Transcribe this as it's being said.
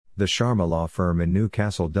The Sharma Law Firm in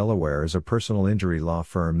Newcastle, Delaware is a personal injury law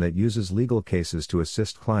firm that uses legal cases to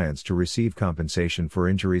assist clients to receive compensation for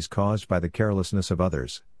injuries caused by the carelessness of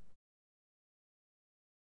others.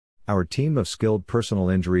 Our team of skilled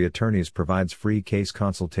personal injury attorneys provides free case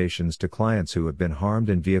consultations to clients who have been harmed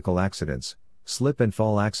in vehicle accidents, slip and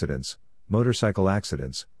fall accidents, motorcycle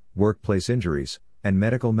accidents, workplace injuries, and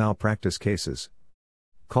medical malpractice cases.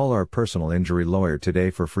 Call our personal injury lawyer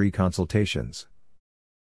today for free consultations.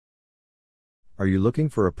 Are you looking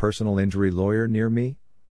for a personal injury lawyer near me?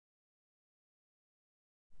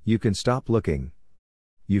 You can stop looking.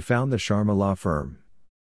 You found the Sharma Law Firm.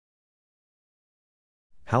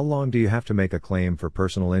 How long do you have to make a claim for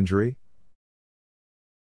personal injury?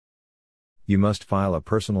 You must file a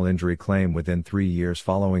personal injury claim within 3 years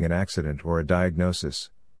following an accident or a diagnosis.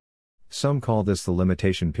 Some call this the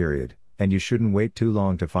limitation period, and you shouldn't wait too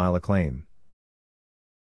long to file a claim.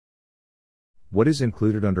 What is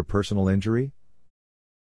included under personal injury?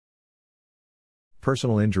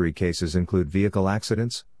 Personal injury cases include vehicle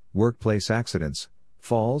accidents, workplace accidents,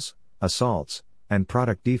 falls, assaults, and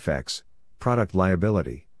product defects, product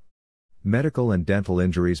liability. Medical and dental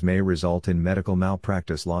injuries may result in medical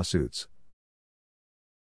malpractice lawsuits.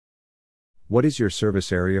 What is your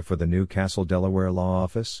service area for the Newcastle, Delaware Law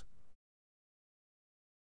Office?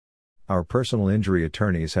 Our personal injury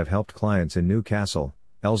attorneys have helped clients in Newcastle,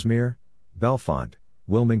 Ellesmere, Bellefonte,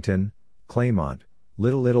 Wilmington, Claymont,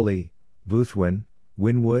 Little Italy, Boothwyn,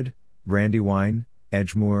 Wynwood, Brandywine,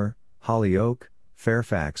 Edgemoor, Hollyoak,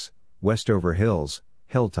 Fairfax, Westover Hills,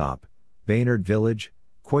 Hilltop, Baynard Village,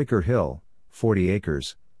 Quaker Hill, 40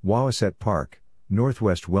 Acres, Wauwiset Park,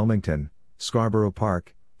 Northwest Wilmington, Scarborough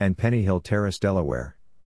Park, and Penny Hill Terrace, Delaware.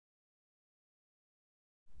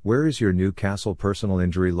 Where is your Newcastle Personal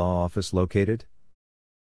Injury Law Office located?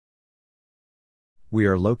 We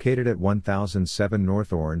are located at 1007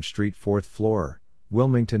 North Orange Street, 4th floor,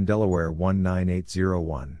 Wilmington, Delaware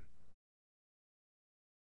 19801.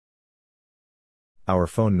 Our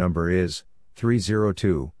phone number is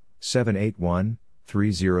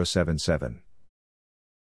 302-781-3077.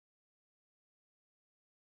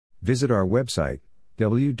 Visit our website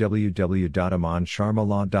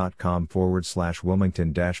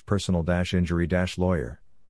www.amansharmalaw.com/Wilmington-personal-injury-lawyer.